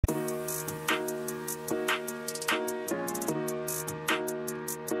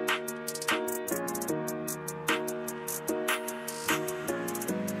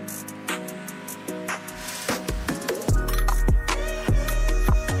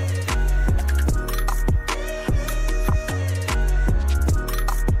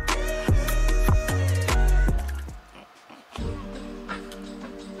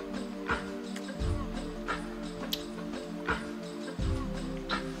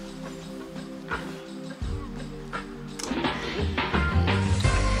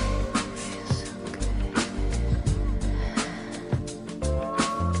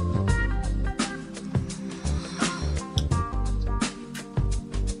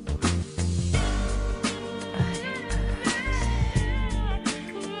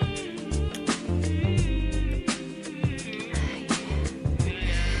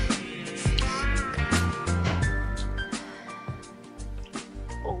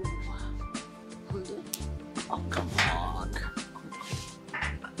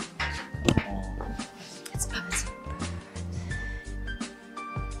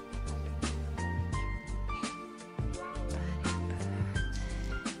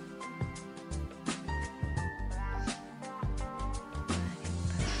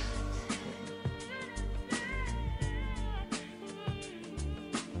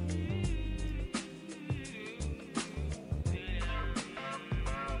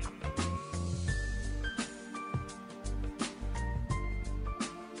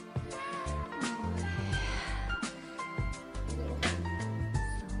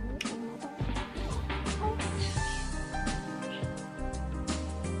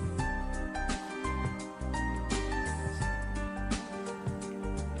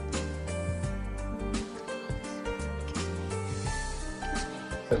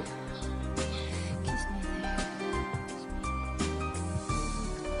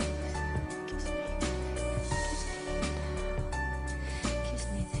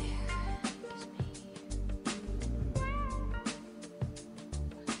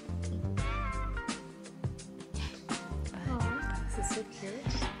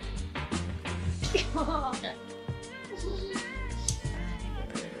Come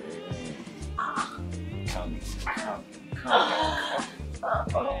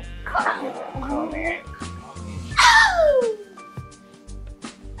here.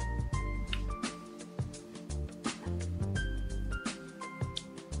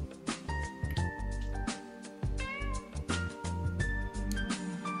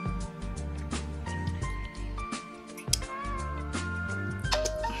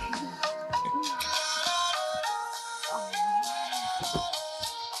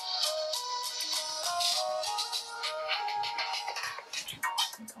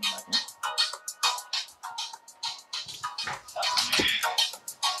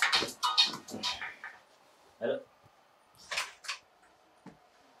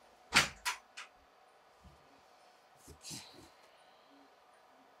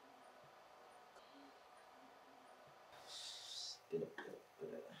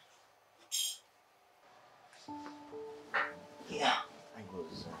 Yeah, I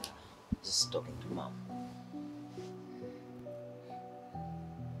was just talking to Mom.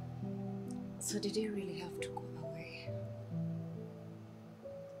 So did you really have to go away?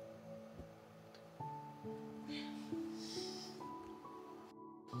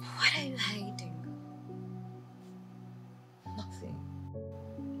 What are you hiding? Nothing.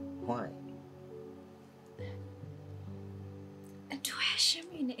 Why? And do I shame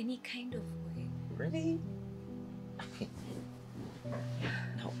you in any kind of way? Really?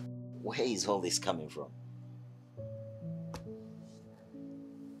 No. Where is all this coming from?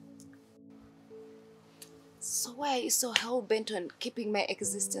 So why are you so hell-bent on keeping my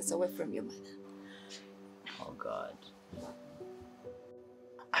existence away from your mother? Oh God.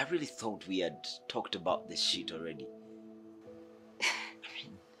 I really thought we had talked about this shit already.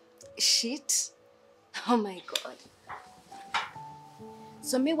 Shit? Oh my God.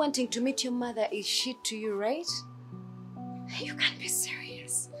 So me wanting to meet your mother is shit to you, right? You can't be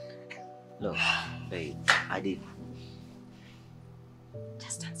serious. Look, babe, I did.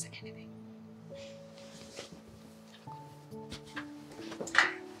 Just answer anything.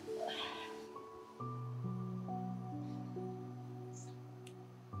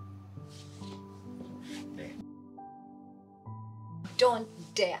 Babe. Don't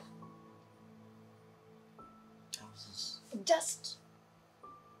dare. Just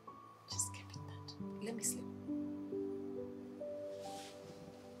keep it that. Let me sleep.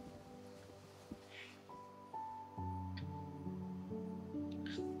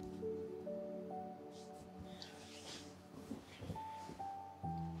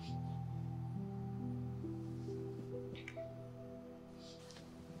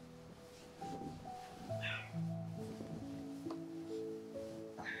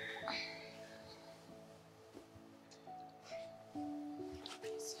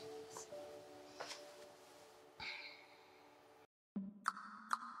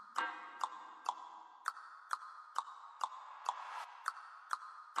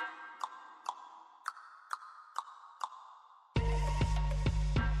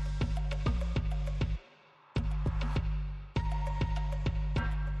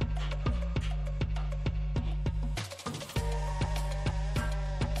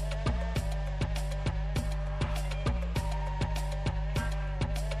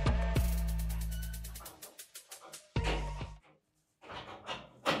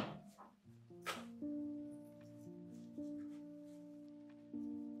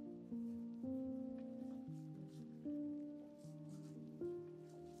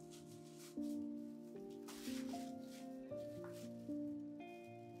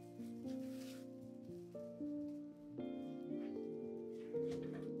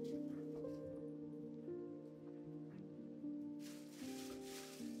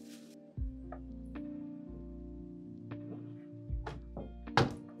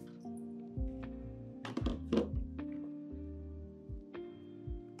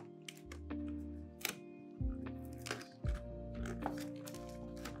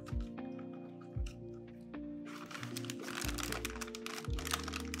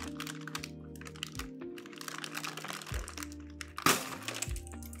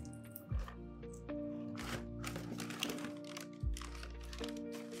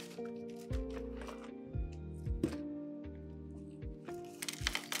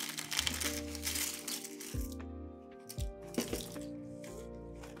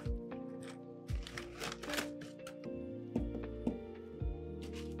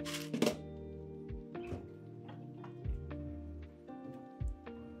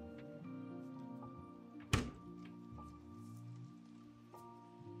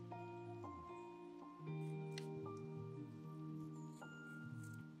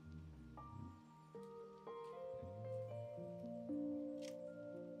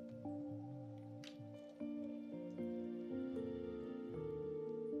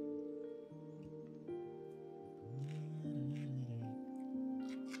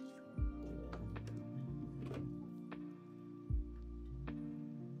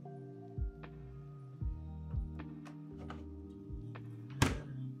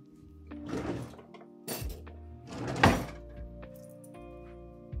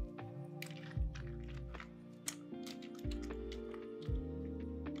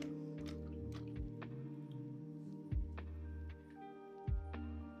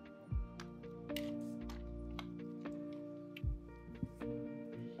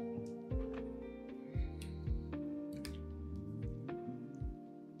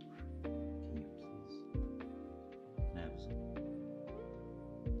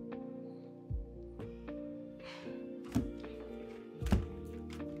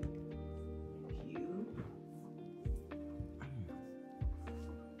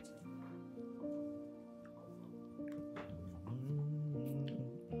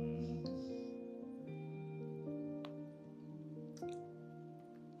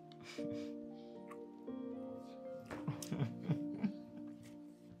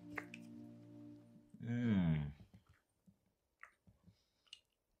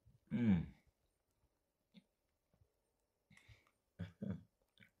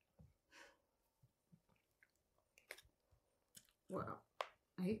 Wow.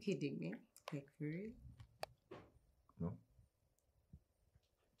 Are you kidding me? Like, for real? No.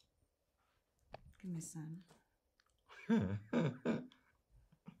 Give me some.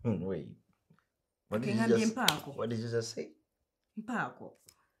 Wait. What did you just say? Mpako.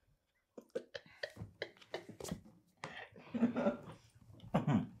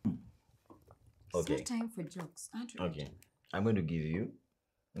 Okay. It's no time for jokes, aren't we? Okay. I'm going to give you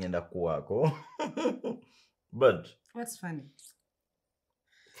Kuwako. But What's funny?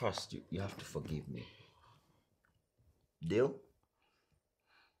 first, you have to forgive me. Deal?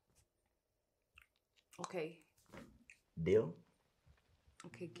 Okay. Deal?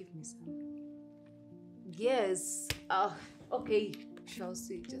 Okay, give me some. Yes. Okay. Shall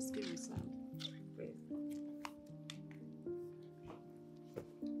see. Just give me some. Wait.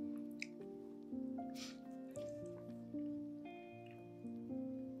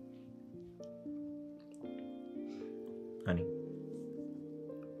 Honey.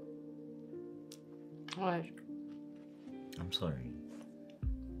 What? I'm sorry.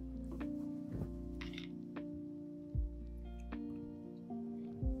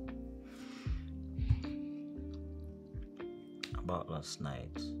 About last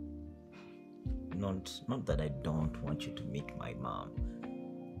night. Not that I don't want you to meet my mom.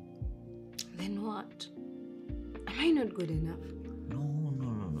 Then what? Am I not good enough? No.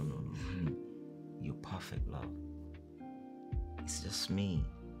 You're perfect, love. It's just me.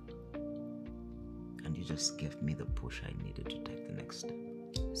 And you just gave me the push I needed to take the next step.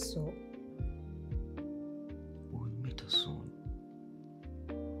 So? We'll meet her soon.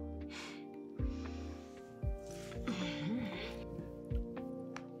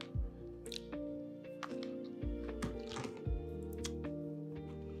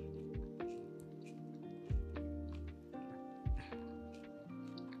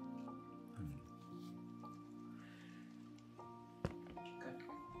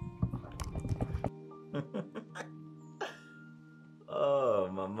 Oh,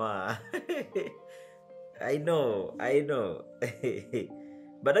 Mama. I know.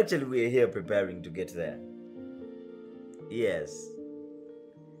 But actually, we are here preparing to get there. Yes.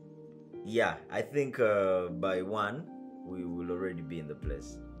 Yeah, I think by 1, we will already be in the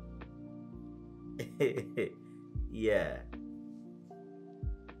place. Yeah.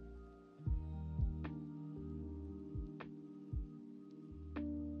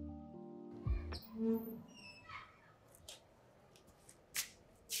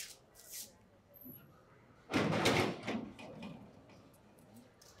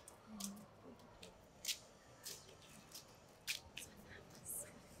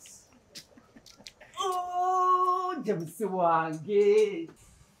 James wange.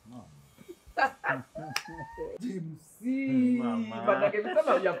 James. Banake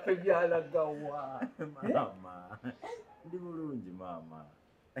bitama byaffe byalagawa. Mama. Ndi bulungi mama.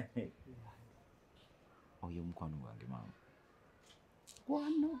 Oyo mukwano gwange mama.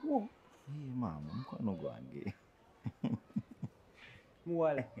 Kwano gwo. Mama, mukwano gwange.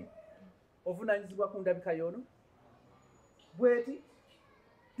 Muwala. Ovunanyizibwa ku ndabika yono. Bweti.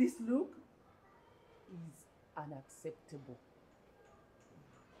 This look is unacceptable.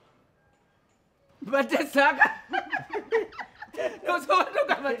 But Saka. No, so look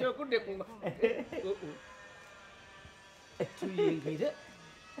at my joke. Tuyingire.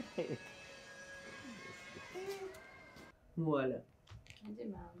 Muwala. Anje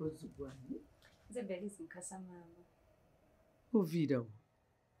mama. Boswell. Nze Belize nkasa mama. Uvira.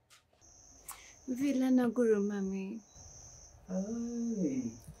 Vila na guru mami.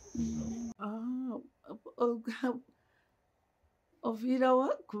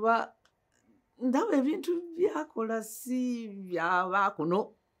 Ovirawa kuba ndaba ebintu byakola si byaba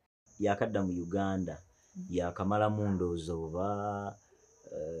kuno. Yakadda mu Uganda. Yakamala mu ndowooza oba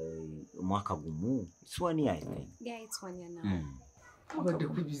mwaka gumu. It's 1 year, I think. Yeah, it's 1 year now. Abadde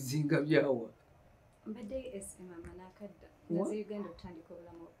ku bizinga byawa. Mbadde USA mama nakadda. Naze Uganda otandika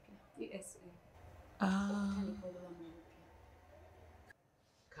obulamu obupya. USA. Otandika obulamu obupya.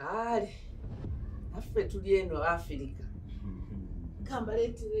 Kale affe tuli eno Africa.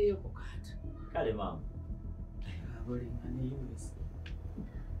 Kambaleetereyo ku kata. Kale mama. Abolinga ne USA.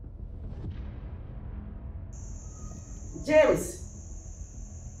 James.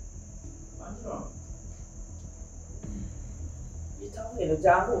 What's wrong? Itawe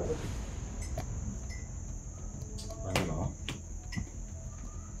jangu. I don't know.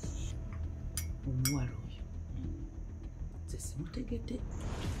 omuwala oyo nze simutegedde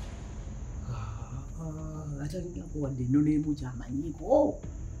atalina kuwadde ennono emu gy'amanyiiko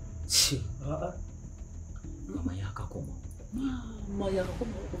mama yakakomo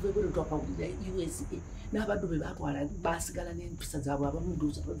okuva ebweru twakawulira USA n'abaddu be batwala basigala n'empisa zaabwe abamu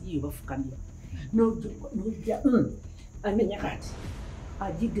ndowooza bagiyo bafukamira n'ojja amenya kati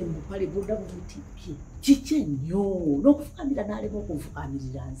ajidde mu bupale bwonna bumutippye kiki ennyo n'okufukamira n'alema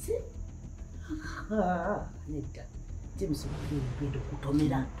okunfukamirira nze nedda james ogenda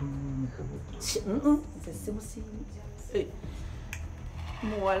okutomera nze simusinja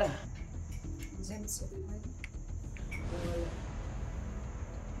muwala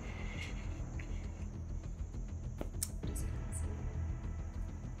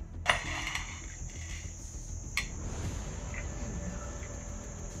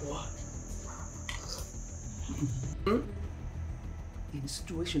In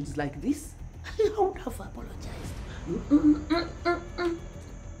situations like this, I would have apologized.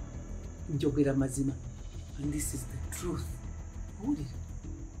 Njogera mazima, and this is the truth. Would it?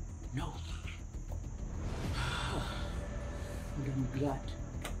 No. And I'm glad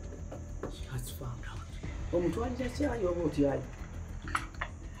she has found out. Omutwalira kyayi oba otyayi?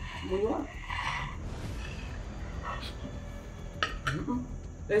 Munywa?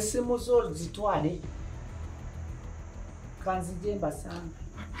 Essimu zo zitwale. Kanzije mbasanga.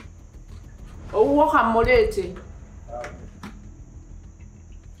 Owuwo kamuleete.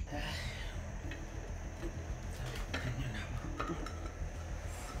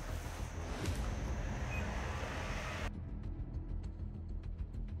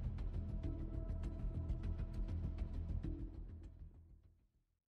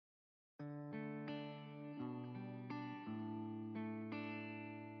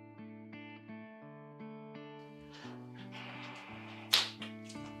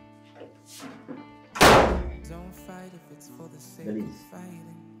 Belize.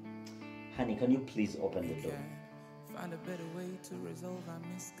 Honey, can you please open the door? Find a better way to resolve our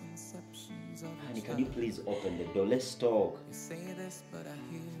misconceptions of Honey, can you please open the door? Let's talk. You say this, but I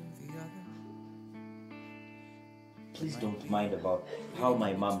hear the other. Please don't mind about how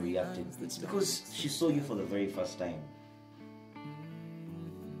my mom reacted. It's because she saw you for the very first time.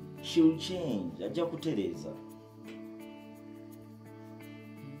 She'll change. Ajja kutereza.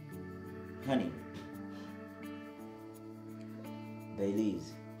 Honey.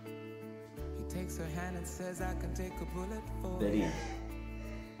 Belize. He takes her hand and says I can take a bullet for Belize.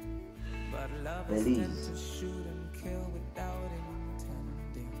 But lovers tend to shoot and kill without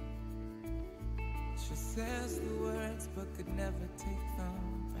intending. She says the words but could never take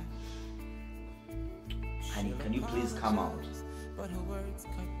them back. Honey, can you please come out? But her words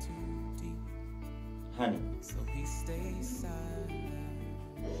cut too deep. Honey. So he stays silent.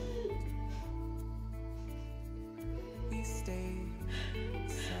 He stays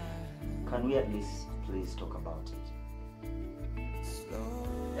silent. Can we at least please talk about it? Slow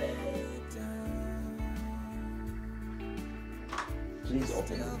down. Please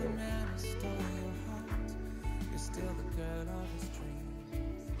open the door. You're still the girl of his dreams.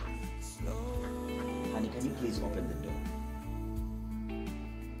 Slow. Honey, can you please open the door?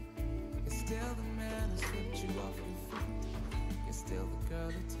 You're still the man who swept you off your feet. You're still the girl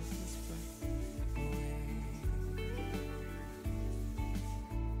who took his breath away.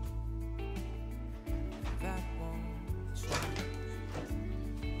 That won't change.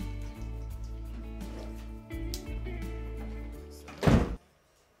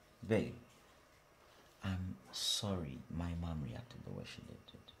 Babe, I'm sorry my mom reacted the way she did.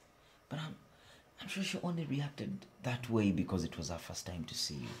 But I'm sure she only reacted that way because it was her first time to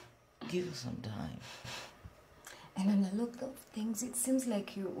see you. Give her some time. And on the look of things, it seems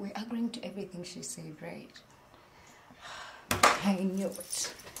like you were agreeing to everything she said, right? I knew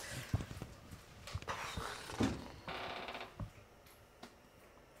it.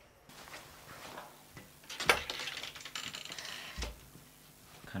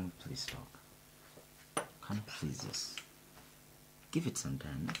 Can you please talk? Can you please just give it some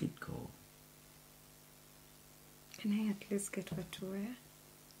time, let it go. Can I at least get what to wear?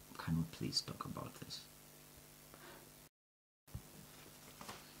 Can we please talk about this?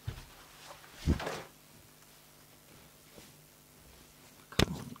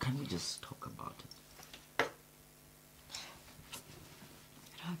 Come on, can we just talk about it?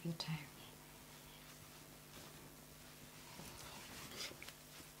 You have your time.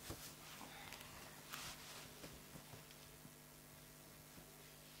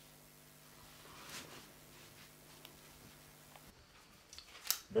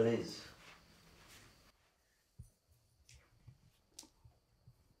 Belize.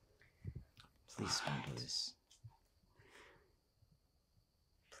 Please don't do this.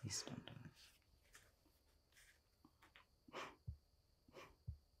 Please don't do this.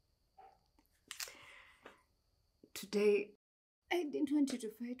 Today, I didn't want you to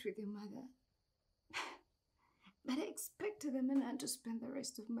fight with your mother. But I expected the man to spend the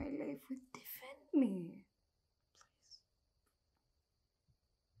rest of my life with defend me.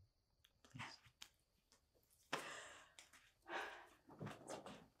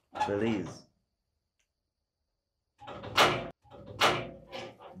 Belize.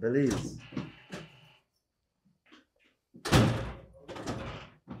 Belize.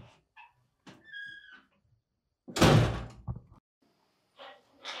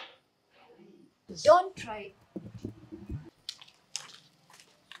 Don't try.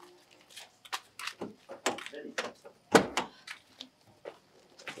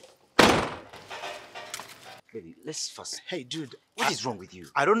 Baby, let's first. Hey, dude. What is wrong with you?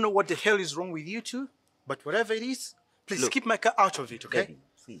 I don't know what the hell is wrong with you two, but whatever it is, please Look. keep my car out of it, okay? Baby,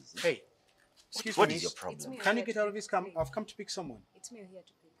 please. Hey, excuse What me. is your miss. problem? Can you get out of this car? I've come to pick someone. It's me here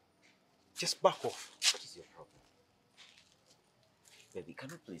to pick. Just back off. What is your problem? Baby, can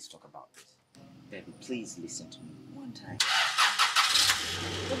we please talk about this? Baby, please listen to me one time.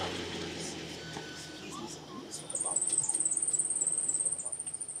 You don't have to do this. Please listen to me. Let's talk about this. Let's talk about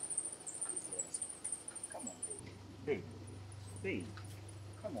this. Please let us talk. Come on, baby. Baby. Baby.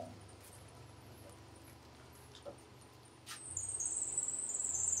 Come on.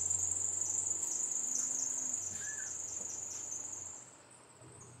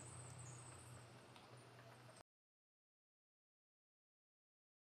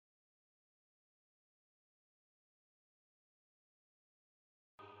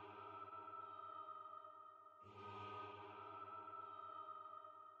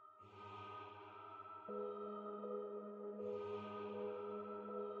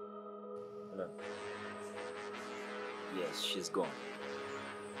 Hello. Yes, she's gone.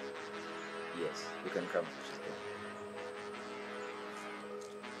 Yes, you can come. She's gone.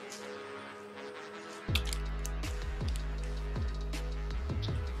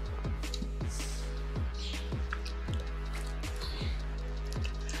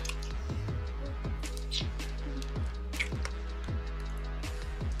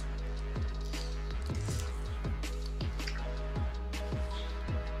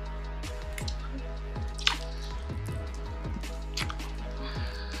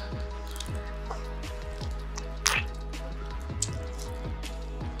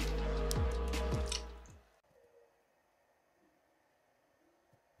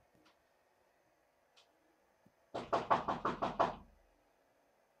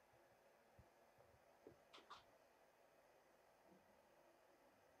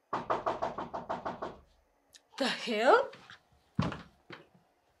 The hell?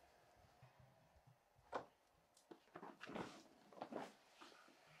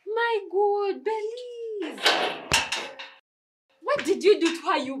 My God, Belize! What did you do to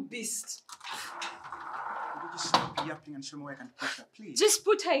her, you beast? Could you just stop yapping and show me where I can put her, please? Just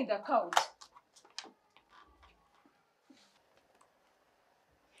put her in the couch.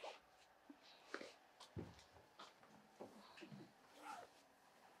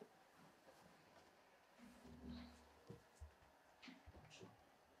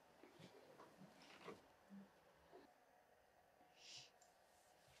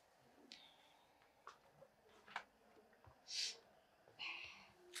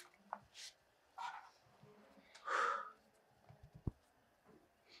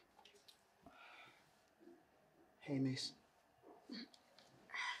 Hey, miss.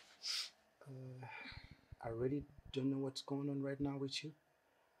 I really don't know what's going on right now with you,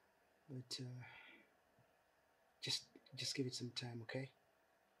 but just give it some time, okay?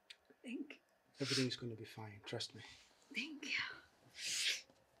 Thank you. Everything's going to be fine. Trust me. Thank you.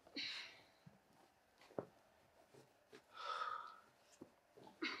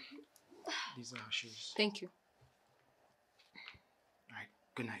 These are our shoes. Thank you. All right.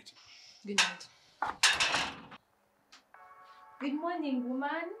 Good night. Good night. Good morning, woman.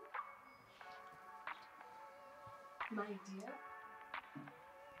 My dear.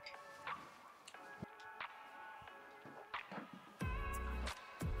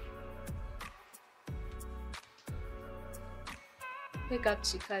 Wake up,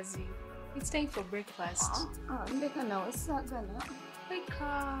 Chikazi. It's time for breakfast. Wake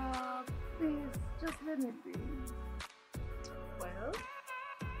up. Please, just let me be. Well,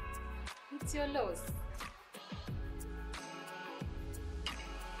 it's your loss.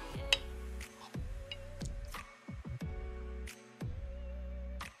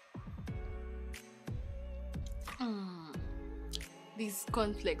 These This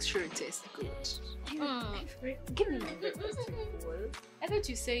cornflakes sure tastes good. Give me my breakfast. I thought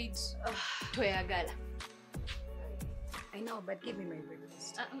you said toyagala. I know, but give me my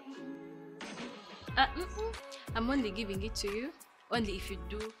breakfast. I'm only giving it to you only if you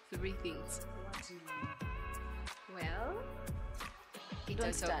do 3 things. What do you mean? Well, get Don't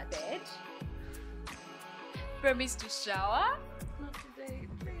out start. of bed. Promise to shower. Not today,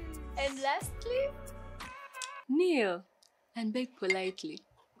 please. And lastly, kneel and beg politely.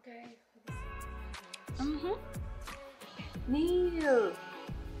 Okay. Kneel.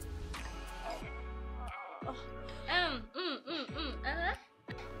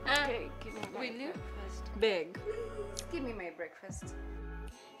 Okay, give me my Will you? breakfast. Beg. Give me my breakfast.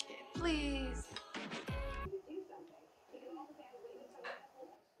 Please.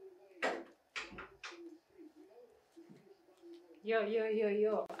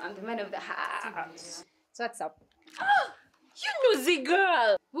 Yo. I'm the man of the house. So what's up? You nosy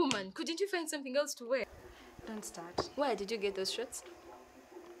girl! Woman, couldn't you find something else to wear? Don't start. Where did you get those shirts?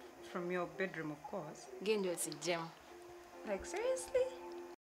 From your bedroom, of course. Gendo si gem. Like, seriously?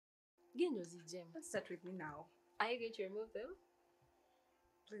 Gendo si gem. Don't start with me now. Are you going to remove them?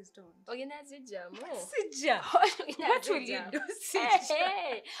 Please don't. Ogena si jam. Sija. What will you do, Sija?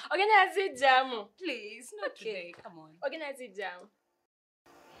 Hey, ogena si jam. Please, not Okay. today. Come on. Ogena si jam.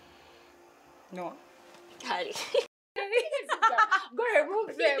 No. Kali. Go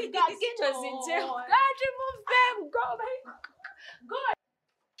remove them. God, get us in jail. God, remove them. Go, my go.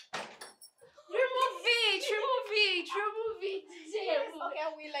 Remove it. Jail. Okay,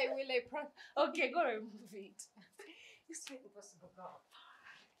 will I prank? Okay, go remove it. You say impossible, girl.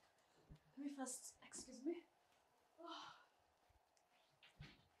 Let me first, excuse me.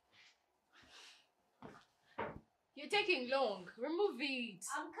 You're taking long. Remove it.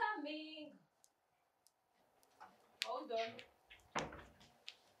 I'm coming. Hold on.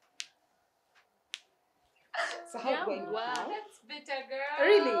 So how Yeah, going wow, now? that's better, girl.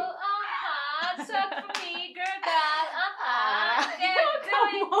 Really? Talk for me, girl. Yeah, do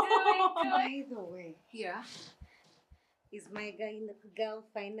it. By the way, Yeah. is my girl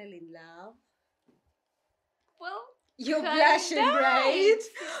finally in love? Well, You're kinda. blushing, right?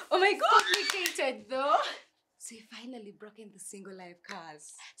 Oh my god. complicated though. So you finally broken the single life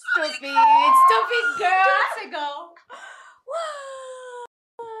curse. Stop it, girl. Let's go.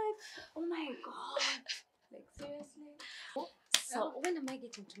 What? Oh my god. Like seriously, So when am I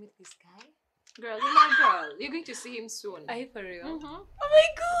getting to meet this guy? girl, you're my girl. You're going to see him soon. Are you for real? Mhm. Oh my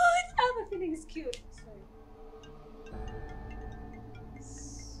god. I have a feeling it's cute. Sorry.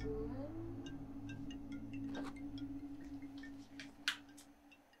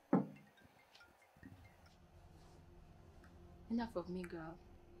 Enough of me, girl.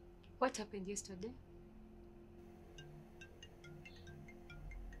 What happened yesterday?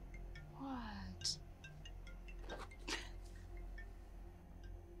 What?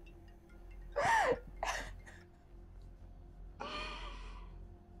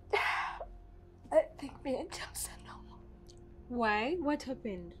 I think me and James are no more. Why? What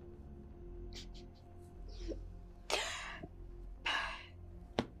happened?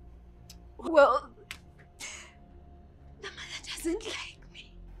 Well, the mother doesn't like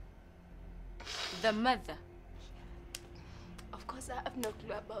me. The mother? Of course, I have no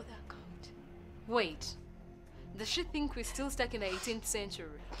clue about the account. Wait, does she think we're still stuck in the 18th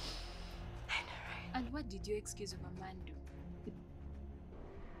century? I know, right? And what did your excuse of a man do?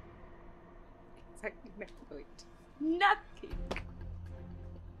 Exactly my point. Nothing.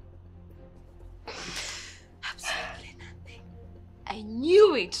 Absolutely nothing. I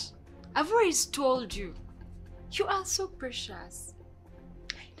knew it. I've always told you. You are so precious.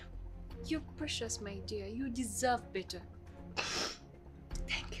 I know. You're precious, my dear. You deserve better.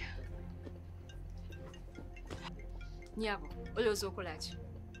 Thank you. Nyabo, always okolachi.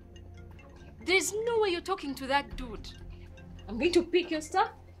 There's no way you're talking to that dude. I'm going to pick your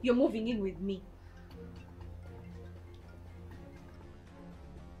stuff. You're moving in with me.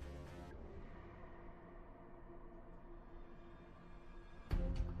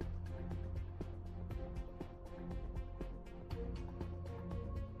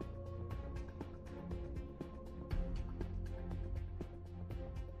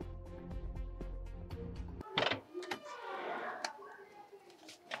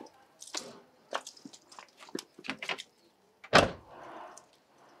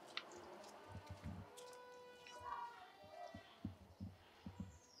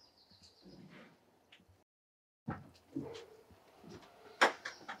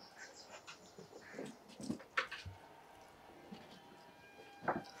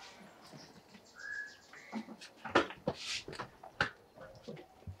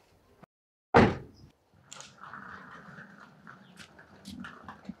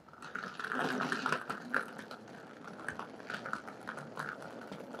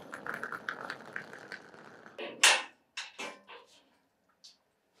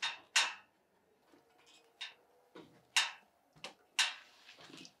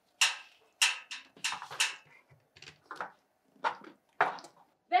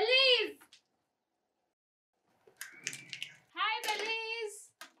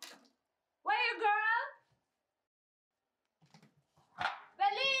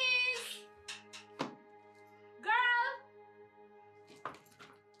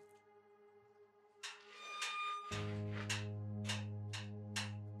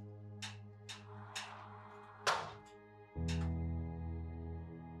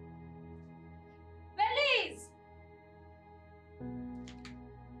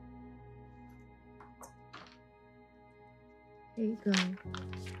 Hey girl,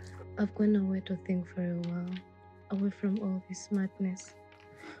 I've gone away to think for a while, away from all this madness.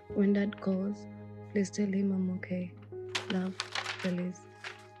 When Dad calls, please tell him I'm okay. Love, Belize.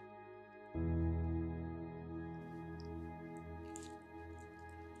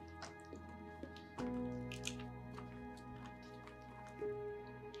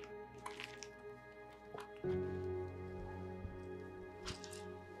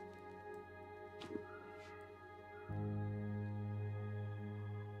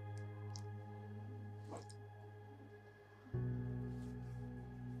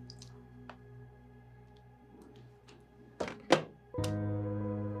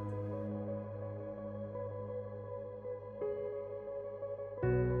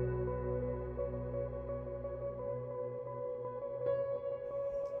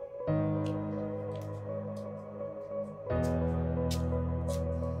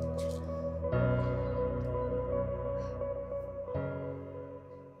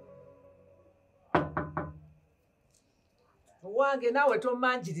 Wange nawe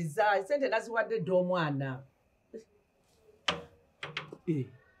tomanjiriza sente naziwadde dda omwana.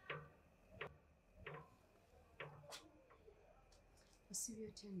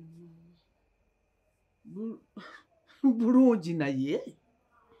 Bulungi naye.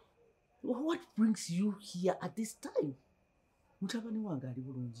 What brings you here at this time? Mutabani wange ali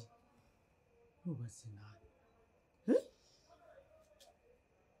bulungi. Obaze naye.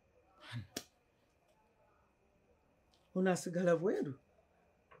 Onasigala bweru.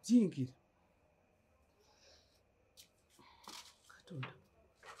 Jingira. Katonda.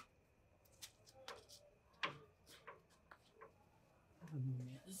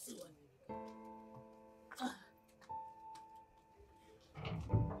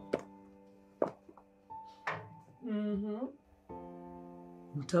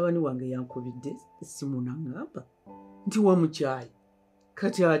 Mutabani wange yankubidde essimu n'aŋŋamba nti wamukyaye.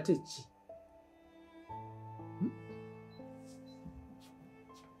 Kati ate ki?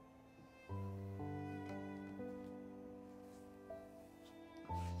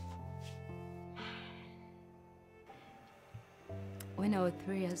 When I was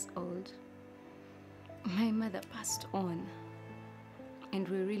 3 years old, my mother passed on and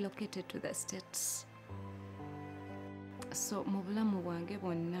we relocated to the States. So, mubulamu bwange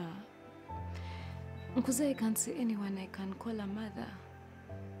bwonna, nkuze I can't see anyone I can call a mother.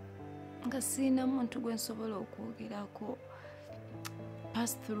 Nga sina muntu gwe nsobola okwogerako.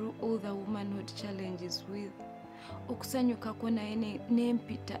 Pass through all the womanhood challenges with. Okusanyukako naye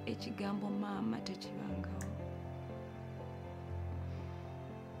nempita ekigambo maama tekibangawo.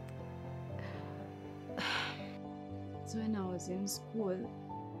 So when I was in school,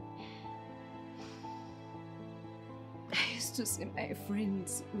 I used to see my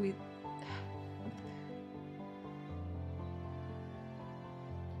friends with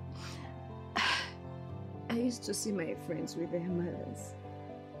their mothers.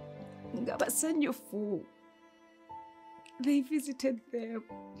 Ngabasanyufu. They visited them,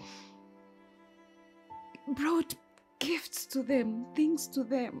 brought gifts to them, things to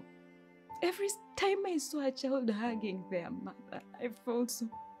them. Every time I saw a child hugging their mother, I felt so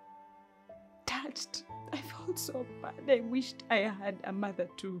touched. I felt so bad. I wished I had a mother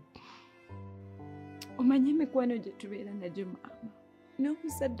too. Omanye mikwano gye tubeera nagyo maama.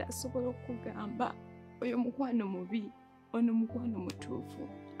 N'omusadde asobola okugamba oyo mukwano mubi, ono mukwano mutuufu.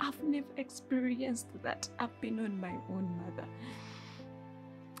 I've never experienced that happen on my own mother.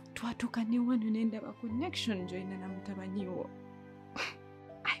 Twatuuka ne wano ne ndaba connection gy'olina na mutabanyi wo.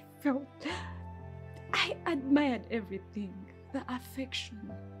 I admired everything, the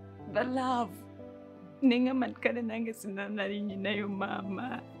affection, the love. Nenga mankana nange sinanali nyinayo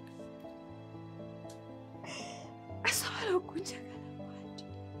mama. Asobola okunjagala bw'atyo.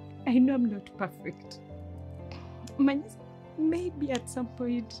 I know I'm not perfect. Maybe at some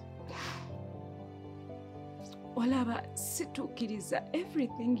point, olaba situukiriza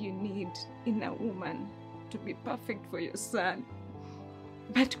everything you need in a woman to be perfect for your son.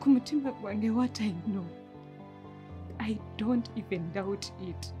 But kumutima gwange, what I know, I don't even doubt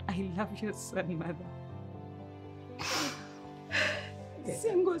it. I love your son, mother.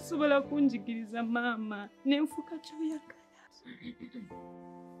 Singo sobola kunjigiriza mama. Nenfuka kyoyagala.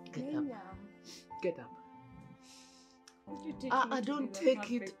 Get up. I don't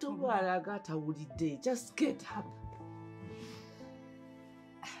take it. Don't worry, I got a woody day. Just get up.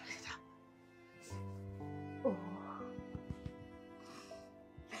 Get up. Oh.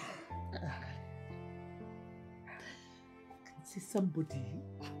 I can see somebody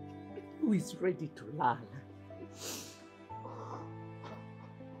who is ready to learn.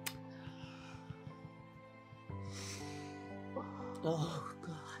 Oh,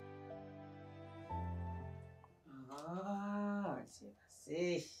 God. Ah,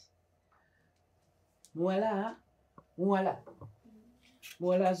 c'est muwala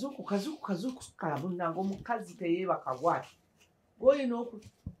zukuka munnange omukazi teyeebaka bwati olina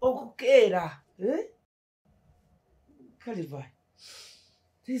okukeera Calvary.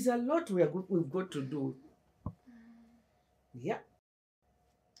 There's a lot we've got to do. Yeah.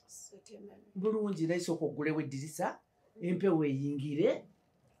 Bulungi naye okuggulewo eddirisa empewo eyingire.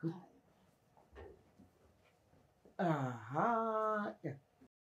 Aha. Yeah.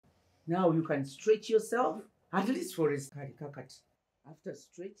 Now you can stretch yourself, at least for a kakati. After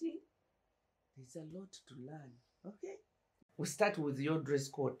stretching, there's a lot to learn. Okay? We start with your dress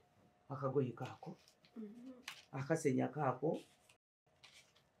code. Akagoye kako. Akasenya kako.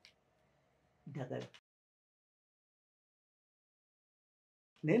 Dagala.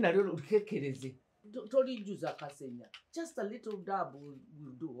 Naye nalyo lukekereze. Tolijjuza akasenya. Just a little dab will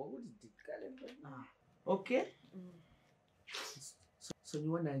do. What would it do? Okay?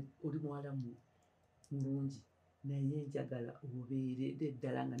 Sonyiwa na oli muwala mulungi naye njagala obeerere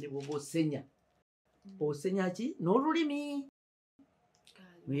ddala nga ne bw'oba osenya. Osenya ki? N'olulimi.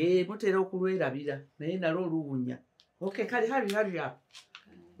 Mutera okulwerabira naye nalwo oluwunya. Okay, kale hurry up.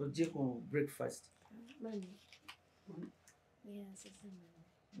 Ojje ku breakfast.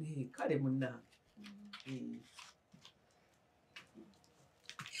 Kale munnange.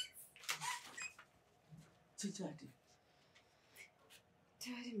 Kikyati.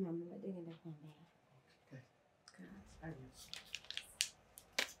 Tewali mama badde ngenda kwambala.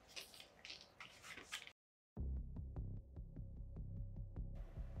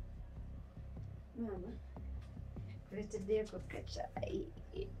 Mama, kuleteddeko kacaayi.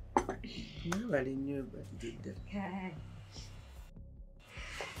 Mwebale nnyo badde ddala.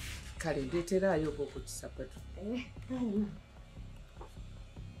 Kale ndeeteraayo ku kisapatu.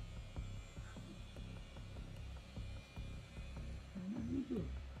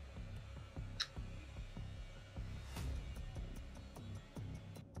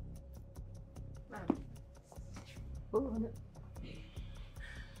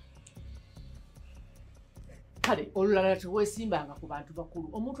 Kale olulala teweesimbanga ku bantu bakulu.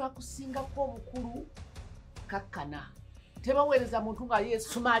 Omuntu akusingako obukulu kakkana. Tebaweereza muntu nga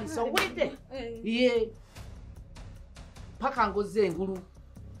yeesumaalisa owulidde? Ye paka ngozze engulu.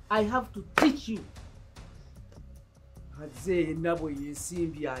 I have to teach you. Azze yenna bwe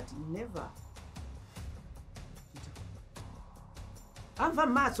yeesimbye ati never. Anva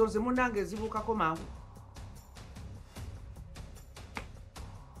mu maaso nze munnange ezibuukako mangu.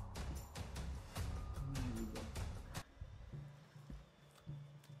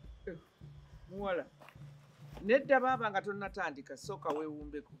 Muwala. Nedda baaba nga tonnatandika sooka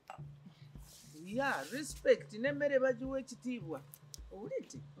weewumbeko. Ya respect n'emmere bagiwa ekitiibwa.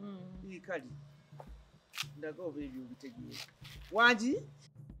 Owulidde? Kale ndaga oba ebyo obitegeera. Wangi?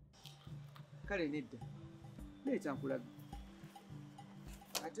 Kale nedda. Leeta nkulaga.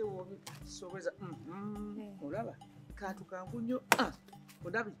 Ate wobisobeza. Olaba? Kantu kangu nnyo.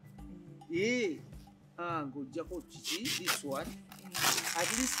 Ondabye? Ng'oggyako kiki? This one. At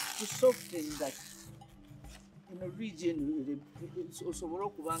least to soften that. In a region, osobola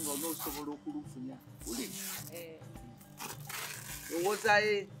okuba nga onoosobola okulufunya. Ulidde?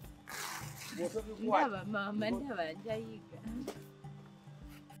 Owoozaye bw'otobikwata. Ndaba mama, ndaba njayiga.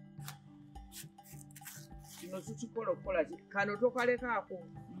 Kino tukikola okukola ki? Kano tokalekaako.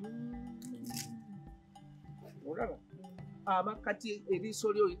 Olaba? Amakati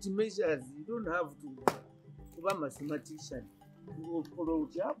eriiso lyo it measures. You don't have to kuba mathematician. Okola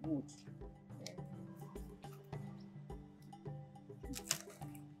otya buuti.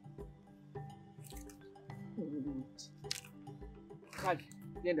 Kale,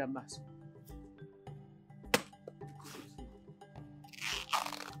 genda mu maaso.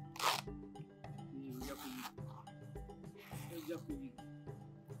 Ojja kuyiga.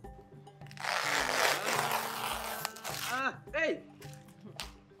 Hey!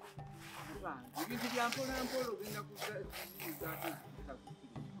 Ebintu bya mpola mpola ogenda kuziyiza ate zitakukira.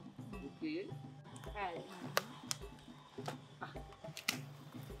 Okay?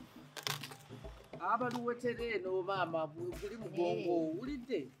 Abaluwetere eno maama buli mugongo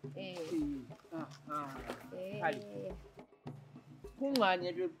owulidde? Kale kuŋŋaanya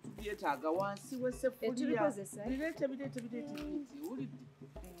ebyo tubyetaaga wansi w'esseffuliya. Bireete owulidde?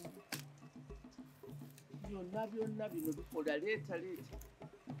 Byonna bino bikola leeta.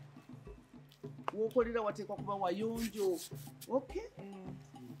 W'okolera wateekwa kuba wayonjo. Okay?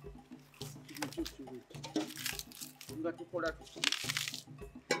 Nga tukola tuki.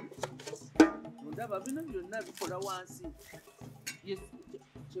 Ndaba bino byonna bikola wansi. Yes,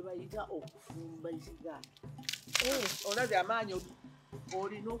 kyebayita okufumba ekigaali. Olabye amaanyi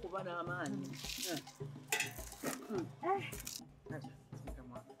olina okuba n'amaanyi.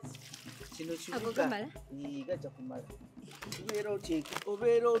 Kino kibuga gajja kumala.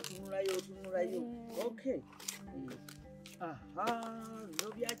 Obeera otunulayo. Okay.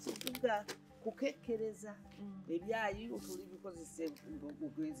 Bino bya kibuga kukekkereza ebyayi otuli bikozesa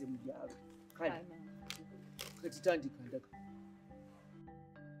ogenze mu byalo. Kale katitandika ndaga.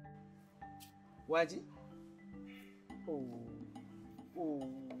 Waji?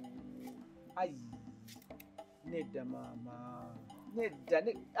 Ai. Nedda mama. Nedda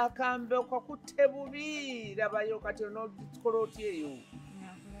akambe okakutte bubi labayo kati onokikola otya eyo.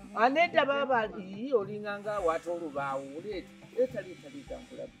 Nedda baba olinganga wata olubaawo leeta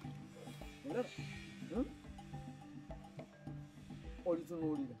nkulabi. Olaba?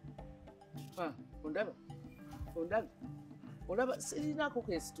 Olitunuulira. Olaba sirinako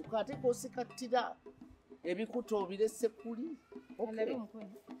kensituka ate kosikattira ebikuta obirese kuli. Ondaba?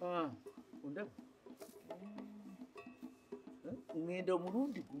 Ngenda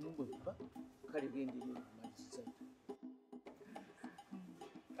omulundi gumu bwe kuba kale gendeyo okumaliriza.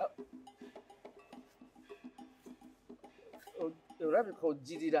 Olabika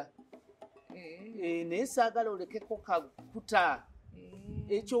ojjirira. Naye saagala olekeko kakuta.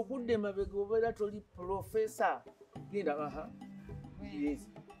 Ekyo okudde emabega obeera toli profesa. Genda yes.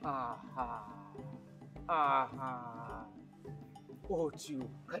 Otyo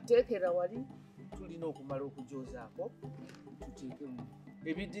kateekera wali tulina okumala okujoozaako tuteekemu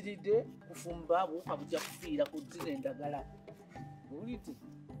ebidiridde kufumba buuka bujja kufiira ku zina endagala. Owulidde?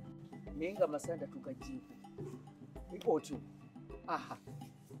 Naye nga masanda tugagyeko. Otyo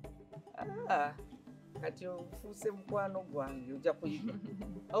kati ofuuse mukwano gwange ojja kuyiga.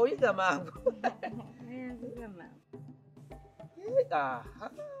 Oyiga mangu.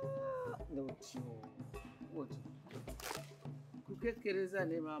 Otyo kukekkereza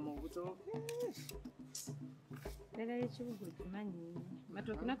ne maama obutooke. Era ekibuga okimanyi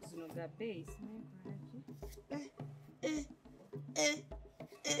matooke naku zino ga bbeeyi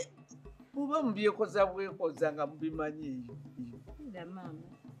muba mubyekoza bwekoza nga mubimanyi eyo. Ida maama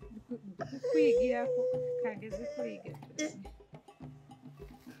kuyigirako kageze kuyiga.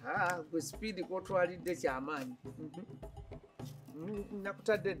 Gwe sipiidi kotwalidde kyamaanyi.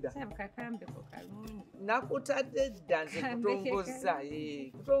 Nakutadde dda. Kakambeko kalungi. Nakutadde dda nze kutongoza.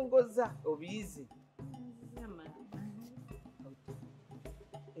 Kutongoza obiyize.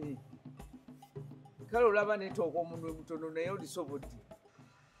 Kale olaba netooka omunwe mutono naye olisobodde.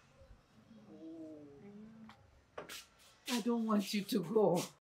 I don't want you to go.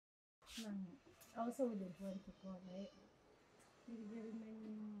 I also wouldn't want to go.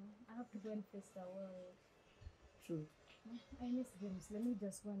 I have to go and face the world. True. I miss James. Let me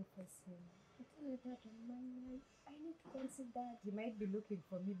just go and face him. I need to consider. He might be looking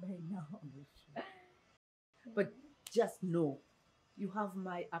for me by now. But just know, you have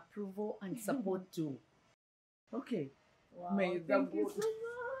my approval and support too. Okay. Wow, May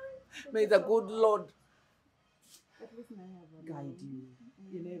the good Lord guide guide you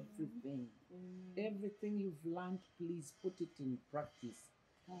in everything. Everything you've learned, please put it in practice.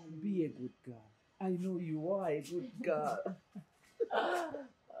 Be a good girl. I know you are a good girl.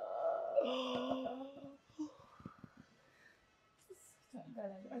 But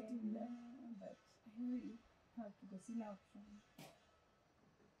I really have to go see now.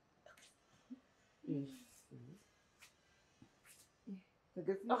 Yes. I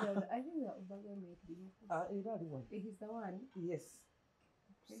think that Ubaga might be. He's the one. Yes.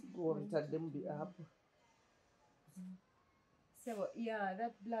 Go and tell them the app. So yeah,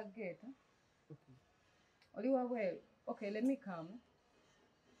 that black gate. Huh? Okay. Oliwa well. Okay, let me come.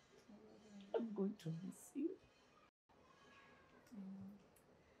 I'm going to miss you.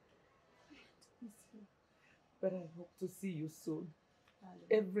 But I hope to see you soon.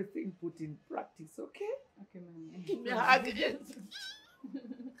 Everything put in practice, okay? Okay, mommy. Give me a hug.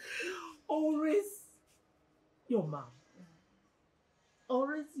 Always your mom.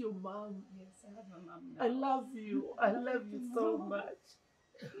 Always your mom. Yes, I have my mom now. I love you. I love you so much.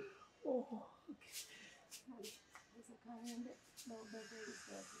 Oh, okay.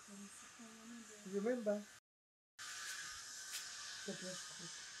 Remember the dress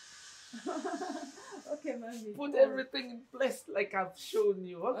code. Okay, mommy. Put everything in place like I've shown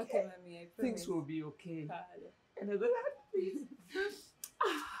you. Okay, Okay, mommy. I promise. things will be okay. Father. And I'm gonna please.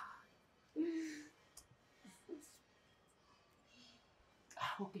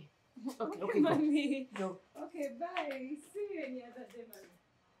 Okay. Okay, okay, go. Mommy. Go. Okay, bye. See you any other day, mommy.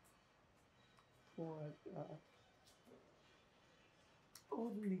 Oh my God.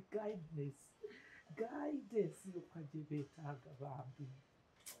 only guidance. Guidance yokwajebetaga bambi.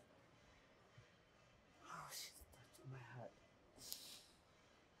 Oh, she's touching my heart.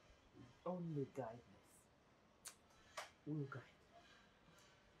 Only guidance. Will guide.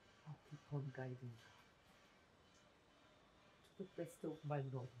 I'll keep on guiding her to the best of my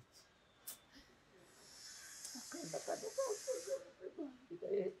knowledge.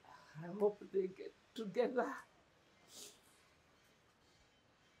 I hope they get together.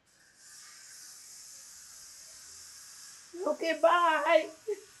 Okay, bye.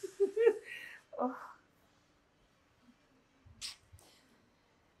 Oh.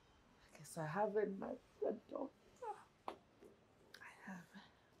 I guess I haven't met the doctor. I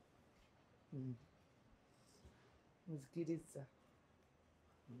haven't. Miss Kizito.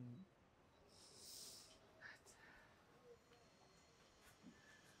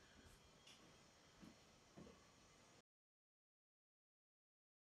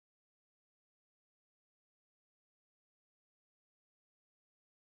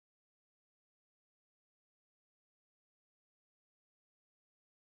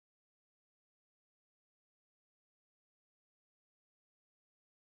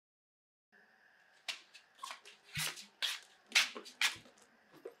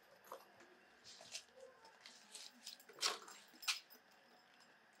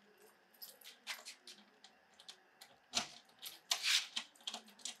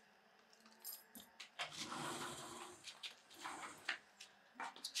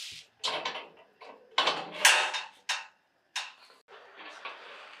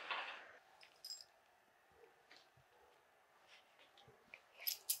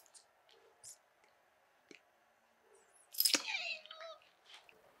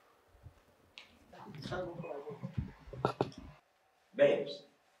 Babes,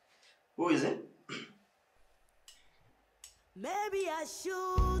 who is it? Maybe I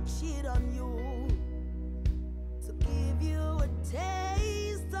should cheat on you to give you a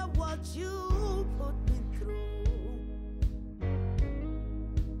taste of what you put me through.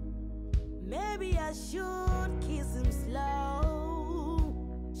 Maybe I should kiss him slow,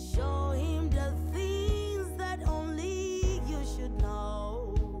 show him the things that only you should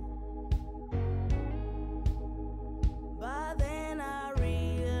know. But then I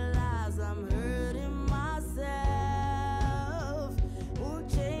realize I'm hurting myself. Won't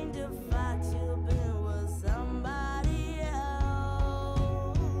change the fact you've been with somebody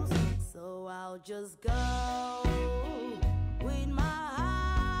else. So I'll just go